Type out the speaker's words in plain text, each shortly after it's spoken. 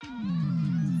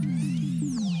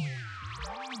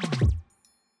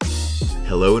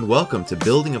Hello and welcome to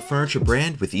Building a Furniture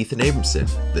Brand with Ethan Abramson,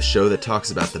 the show that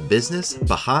talks about the business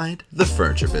behind the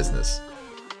furniture business.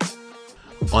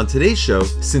 On today's show,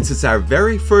 since it's our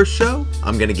very first show,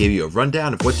 I'm going to give you a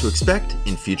rundown of what to expect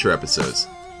in future episodes.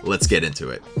 Let's get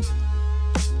into it.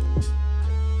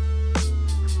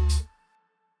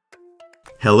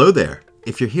 Hello there.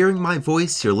 If you're hearing my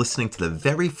voice, you're listening to the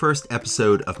very first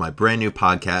episode of my brand new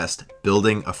podcast,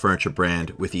 Building a Furniture Brand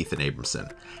with Ethan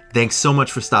Abramson. Thanks so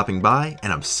much for stopping by,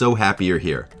 and I'm so happy you're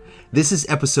here. This is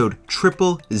episode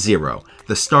 000,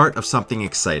 the start of something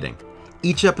exciting.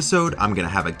 Each episode, I'm going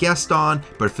to have a guest on,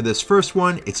 but for this first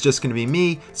one, it's just going to be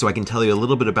me, so I can tell you a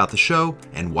little bit about the show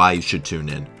and why you should tune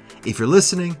in. If you're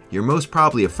listening, you're most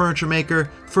probably a furniture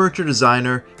maker, furniture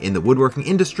designer in the woodworking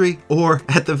industry, or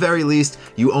at the very least,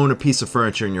 you own a piece of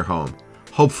furniture in your home.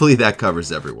 Hopefully that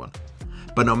covers everyone.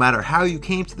 But no matter how you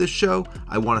came to this show,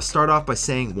 I want to start off by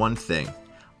saying one thing.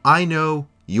 I know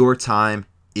your time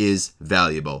is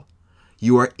valuable.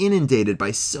 You are inundated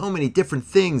by so many different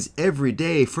things every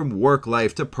day, from work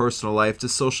life to personal life to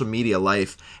social media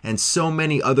life, and so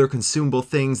many other consumable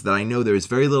things that I know there is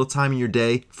very little time in your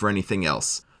day for anything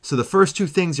else. So the first two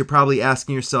things you're probably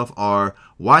asking yourself are,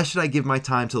 why should I give my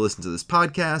time to listen to this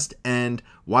podcast? And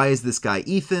why is this guy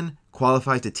Ethan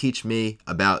qualified to teach me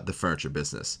about the furniture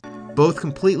business? Both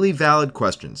completely valid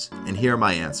questions, and here are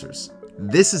my answers.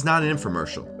 This is not an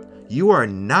infomercial. You are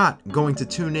not going to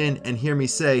tune in and hear me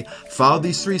say, follow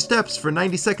these 3 steps for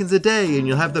 90 seconds a day and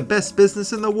you'll have the best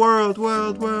business in the world.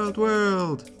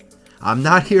 I'm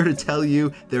not here to tell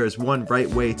you there is one right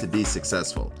way to be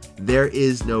successful. There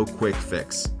is no quick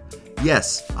fix.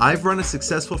 Yes, I've run a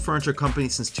successful furniture company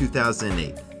since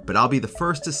 2008, but I'll be the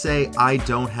first to say I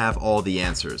don't have all the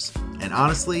answers. And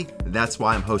honestly, that's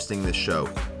why I'm hosting this show.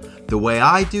 The way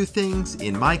I do things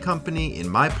in my company, in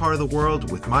my part of the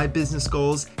world, with my business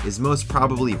goals, is most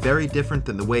probably very different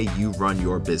than the way you run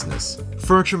your business.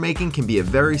 Furniture making can be a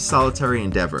very solitary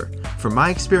endeavor. From my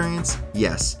experience,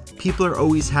 yes, people are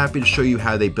always happy to show you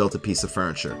how they built a piece of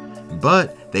furniture,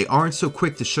 but they aren't so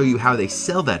quick to show you how they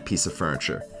sell that piece of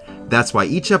furniture. That's why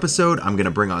each episode I'm going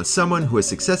to bring on someone who has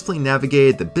successfully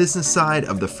navigated the business side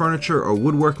of the furniture or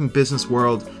woodworking business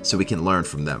world so we can learn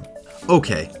from them.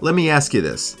 Okay, let me ask you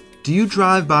this. Do you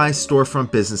drive by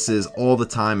storefront businesses all the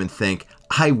time and think,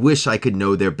 I wish I could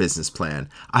know their business plan.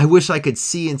 I wish I could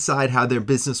see inside how their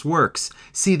business works,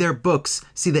 see their books,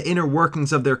 see the inner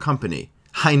workings of their company?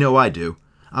 I know I do.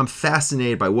 I'm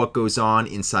fascinated by what goes on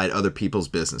inside other people's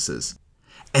businesses.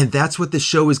 And that's what this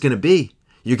show is going to be.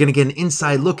 You're going to get an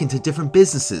inside look into different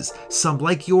businesses, some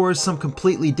like yours, some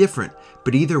completely different.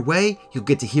 But either way, you'll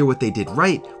get to hear what they did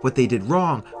right, what they did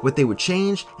wrong, what they would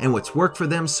change, and what's worked for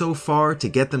them so far to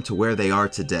get them to where they are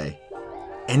today.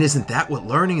 And isn't that what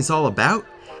learning is all about?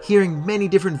 Hearing many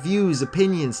different views,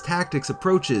 opinions, tactics,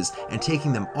 approaches, and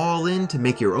taking them all in to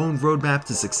make your own roadmap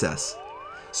to success.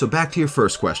 So back to your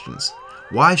first questions.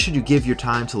 Why should you give your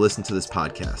time to listen to this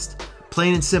podcast?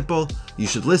 Plain and simple, you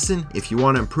should listen if you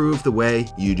want to improve the way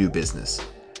you do business.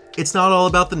 It's not all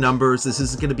about the numbers. This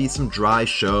isn't going to be some dry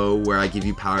show where I give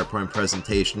you PowerPoint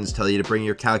presentations, tell you to bring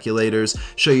your calculators,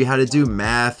 show you how to do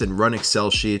math and run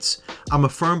Excel sheets. I'm a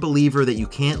firm believer that you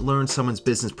can't learn someone's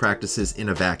business practices in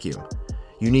a vacuum.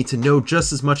 You need to know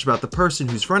just as much about the person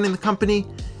who's running the company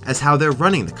as how they're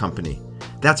running the company.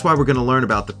 That's why we're going to learn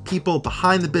about the people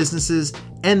behind the businesses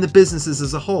and the businesses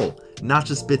as a whole, not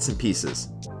just bits and pieces.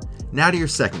 Now to your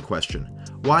second question.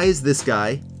 Why is this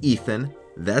guy, Ethan,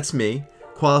 that's me,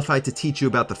 qualified to teach you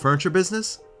about the furniture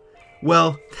business?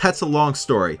 Well, that's a long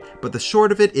story, but the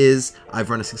short of it is I've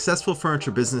run a successful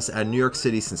furniture business out of New York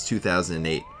City since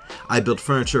 2008. I built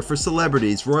furniture for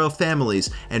celebrities, royal families,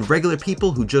 and regular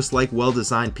people who just like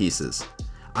well-designed pieces.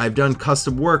 I've done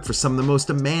custom work for some of the most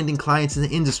demanding clients in the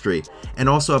industry, and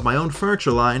also have my own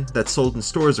furniture line that's sold in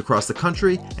stores across the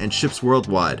country and ships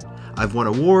worldwide. I've won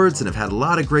awards and have had a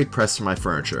lot of great press for my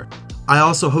furniture. I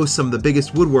also host some of the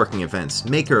biggest woodworking events,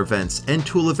 maker events, and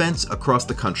tool events across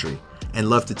the country, and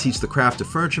love to teach the craft of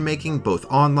furniture making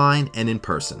both online and in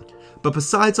person. But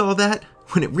besides all that,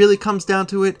 when it really comes down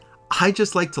to it, I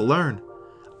just like to learn.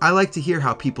 I like to hear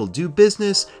how people do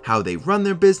business, how they run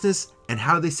their business, and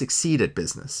how they succeed at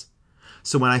business.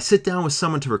 So when I sit down with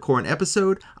someone to record an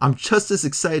episode, I'm just as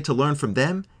excited to learn from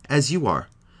them as you are.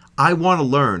 I want to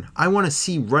learn. I want to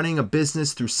see running a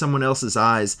business through someone else's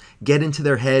eyes, get into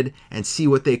their head, and see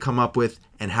what they come up with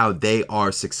and how they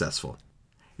are successful.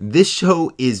 This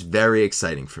show is very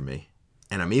exciting for me,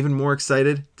 and I'm even more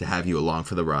excited to have you along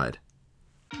for the ride.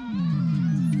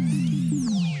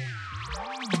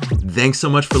 Thanks so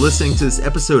much for listening to this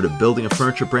episode of Building a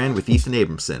Furniture Brand with Ethan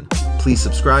Abramson. Please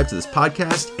subscribe to this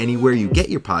podcast anywhere you get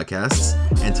your podcasts.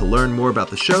 And to learn more about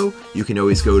the show, you can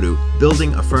always go to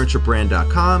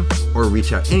buildingafurniturebrand.com or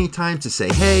reach out anytime to say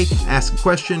hey, ask a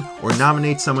question, or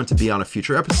nominate someone to be on a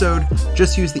future episode.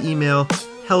 Just use the email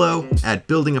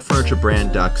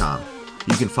hello@buildingafurniturebrand.com.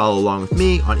 You can follow along with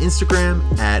me on Instagram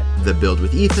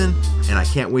 @TheBuildWithEthan, and I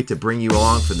can't wait to bring you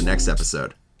along for the next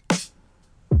episode.